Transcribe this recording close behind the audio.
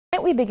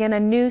Tonight we begin a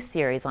new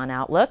series on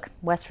Outlook.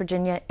 West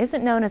Virginia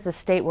isn't known as a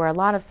state where a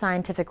lot of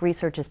scientific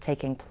research is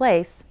taking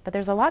place, but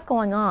there's a lot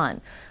going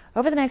on.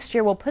 Over the next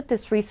year, we'll put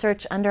this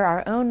research under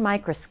our own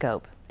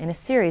microscope in a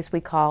series we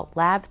call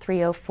Lab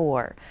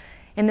 304.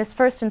 In this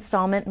first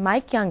installment,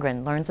 Mike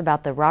Youngren learns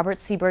about the Robert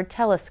C. Byrd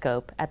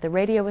Telescope at the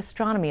Radio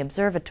Astronomy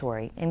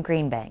Observatory in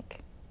Greenbank.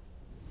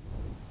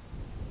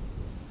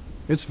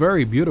 It's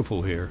very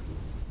beautiful here.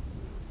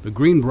 The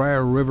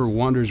Greenbrier River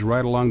wanders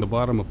right along the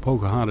bottom of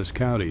Pocahontas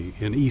County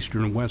in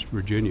eastern West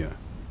Virginia.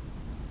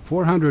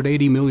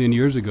 480 million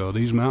years ago,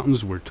 these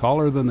mountains were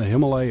taller than the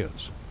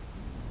Himalayas.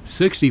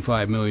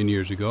 65 million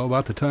years ago,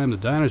 about the time the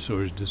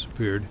dinosaurs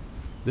disappeared,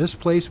 this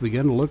place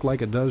began to look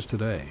like it does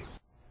today.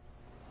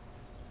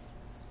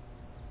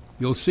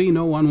 You'll see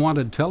no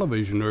unwanted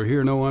television or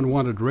hear no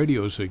unwanted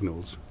radio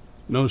signals,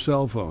 no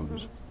cell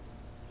phones.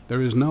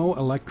 There is no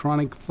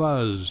electronic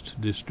fuzz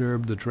to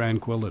disturb the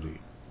tranquility.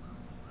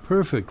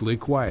 Perfectly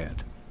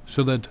quiet,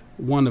 so that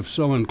one, if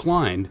so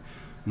inclined,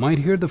 might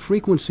hear the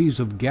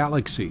frequencies of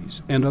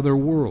galaxies and other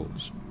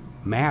worlds,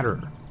 matter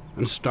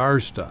and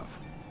star stuff,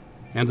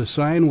 and the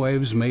sine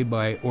waves made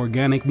by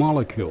organic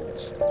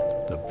molecules,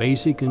 the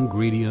basic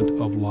ingredient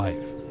of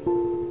life.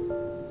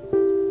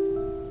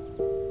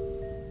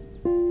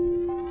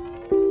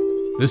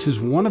 This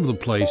is one of the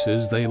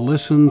places they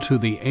listen to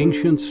the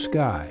ancient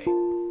sky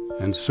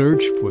and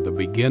search for the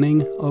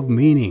beginning of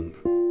meaning.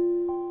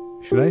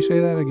 Should I say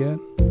that again?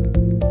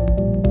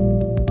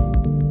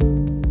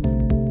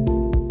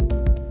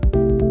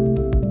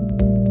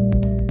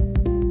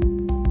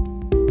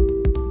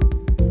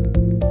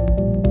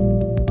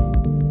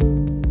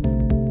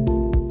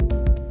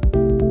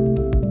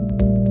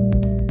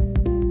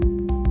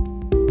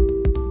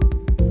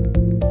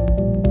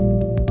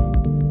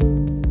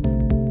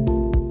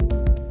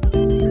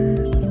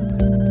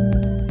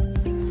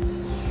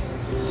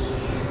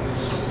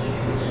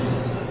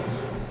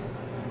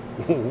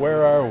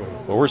 Where are we?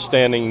 Well, we're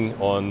standing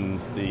on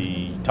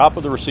the top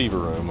of the receiver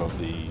room of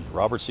the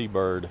Robert C.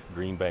 Byrd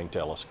Greenbank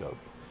Telescope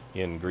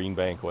in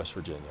Greenbank, West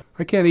Virginia.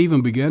 I can't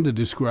even begin to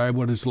describe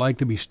what it's like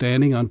to be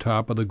standing on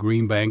top of the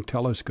Greenbank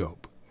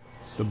Telescope.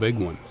 The big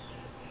one.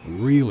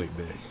 Really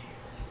big.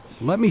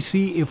 Let me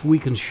see if we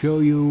can show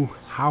you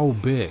how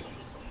big.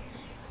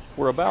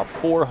 We're about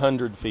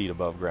 400 feet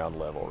above ground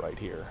level right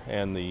here,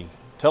 and the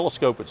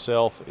telescope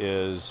itself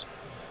is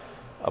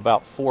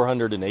about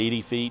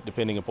 480 feet,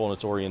 depending upon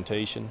its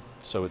orientation.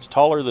 So it's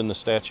taller than the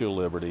Statue of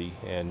Liberty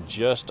and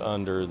just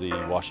under the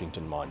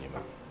Washington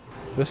Monument.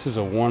 This is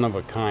a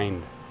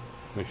one-of-a-kind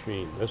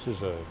machine. This is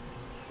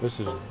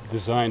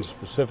designed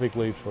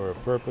specifically for a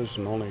purpose,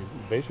 and only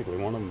basically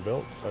one of them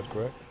built. Is that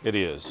correct? It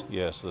is,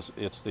 yes.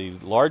 It's the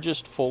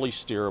largest fully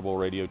steerable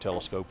radio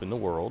telescope in the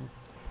world,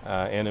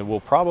 and it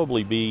will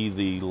probably be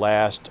the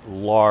last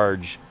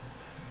large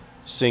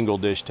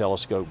single-dish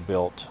telescope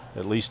built,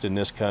 at least in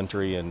this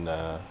country and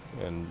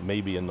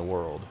maybe in the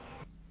world.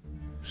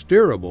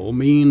 Steerable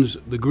means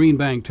the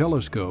Greenbank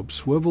Telescope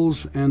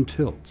swivels and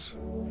tilts.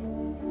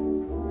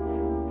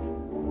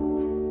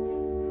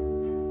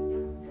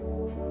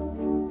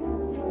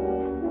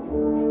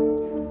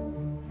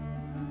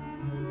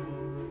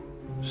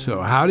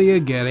 So how do you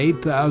get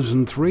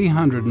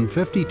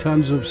 8,350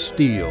 tons of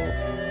steel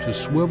to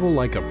swivel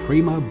like a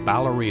prima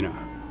ballerina?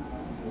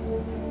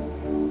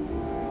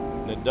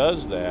 It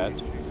does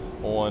that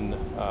on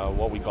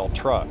what we call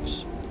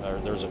trucks.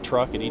 There's a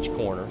truck at each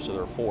corner, so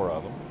there are 4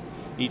 of them.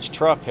 Each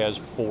truck has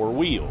 4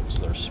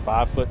 wheels. There's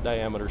 5-foot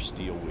diameter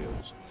steel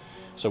wheels.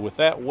 So with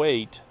that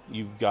weight,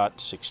 you've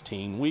got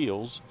 16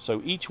 wheels.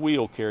 So each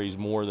wheel carries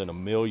more than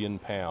 1 million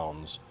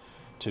pounds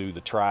to the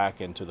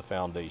track and to the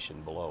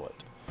foundation below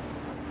it.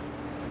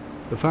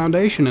 The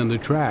foundation and the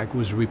track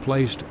was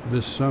replaced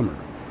this summer.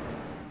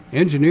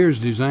 Engineers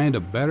designed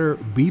a better,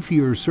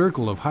 beefier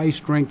circle of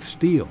high-strength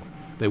steel.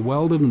 They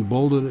welded and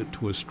bolted it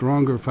to a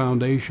stronger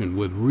foundation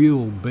with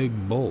real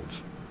big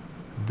bolts.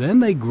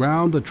 Then they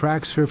ground the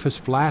track surface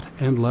flat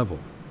and level.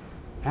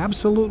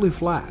 Absolutely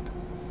flat.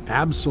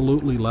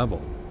 Absolutely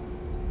level.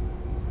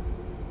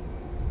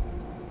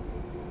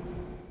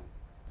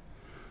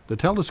 The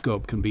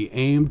telescope can be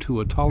aimed to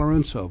a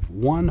tolerance of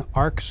 1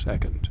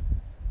 arcsecond.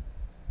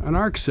 An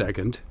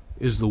arcsecond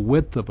is the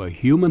width of a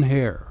human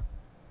hair,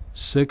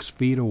 6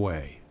 feet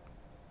away.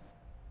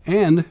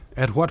 And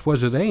at what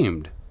was it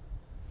aimed?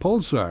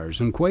 Pulsars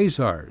and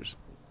quasars,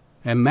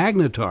 and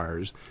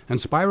magnetars and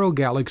spiral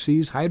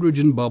galaxies,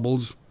 hydrogen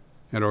bubbles,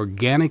 and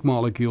organic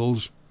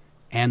molecules,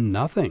 and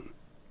nothing.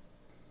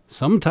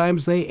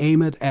 Sometimes they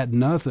aim it at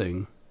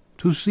nothing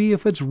to see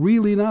if it's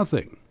really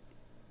nothing.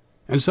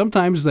 And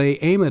sometimes they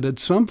aim it at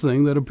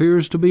something that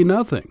appears to be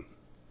nothing.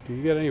 Do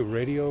you get any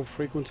radio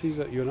frequencies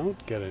that you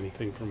don't get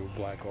anything from a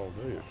black hole,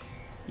 do you?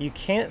 You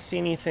can't see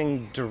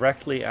anything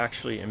directly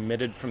actually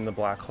emitted from the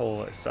black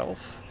hole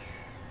itself,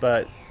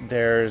 but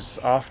there's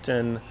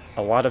often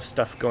a lot of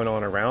stuff going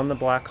on around the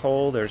black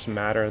hole. There's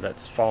matter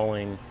that's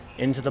falling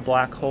into the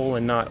black hole,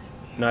 and not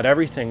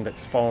everything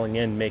that's falling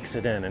in makes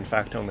it in. In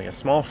fact, only a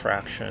small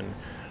fraction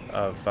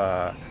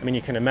I mean,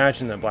 you can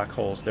imagine that black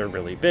holes, they're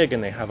really big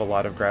and they have a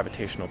lot of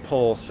gravitational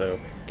pull, so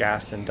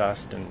gas and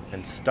dust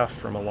and stuff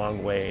from a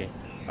long way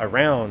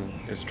around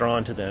is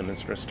drawn to them and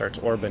sort of starts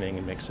orbiting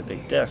and makes a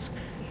big disk.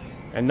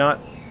 And not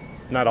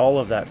all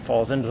of that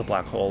falls into the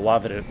black hole. A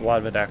lot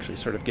of it actually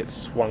sort of gets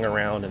swung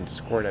around and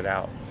squirted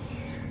out.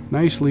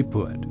 Nicely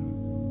put.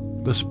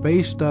 The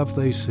space stuff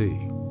they see,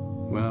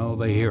 well,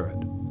 they hear it.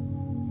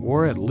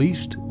 Or at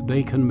least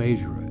they can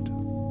measure it.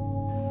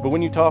 But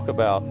when you talk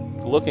about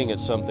looking at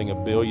something a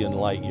billion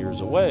light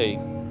years away,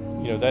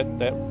 you know,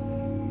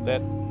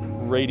 that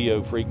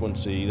radio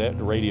frequency, that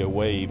radio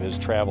wave has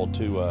traveled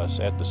to us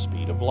at the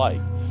speed of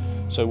light.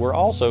 So we're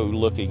also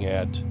looking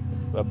at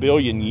a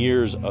billion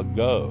years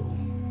ago.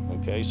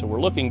 Okay, so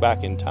we're looking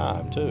back in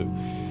time too.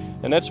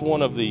 And that's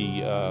one of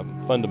the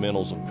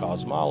fundamentals of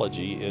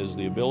cosmology, is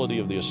the ability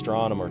of the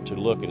astronomer to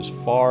look as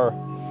far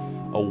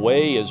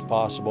away as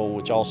possible,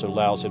 which also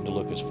allows him to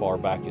look as far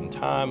back in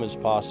time as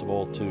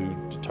possible to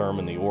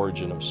determine the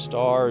origin of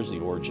stars, the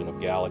origin of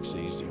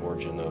galaxies, the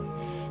origin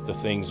of the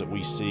things that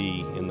we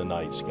see in the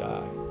night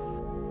sky.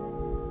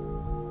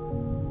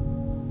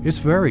 It's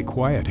very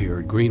quiet here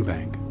at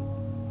Greenbank.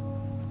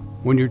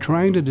 When you're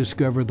trying to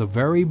discover the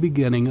very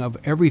beginning of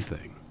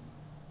everything,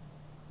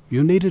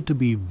 you need it to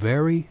be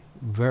very,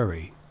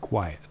 very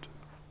quiet.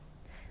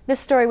 This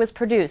story was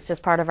produced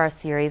as part of our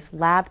series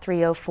Lab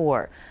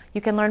 304.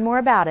 You can learn more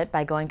about it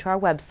by going to our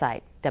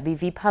website,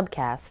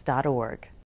 wvpubcast.org.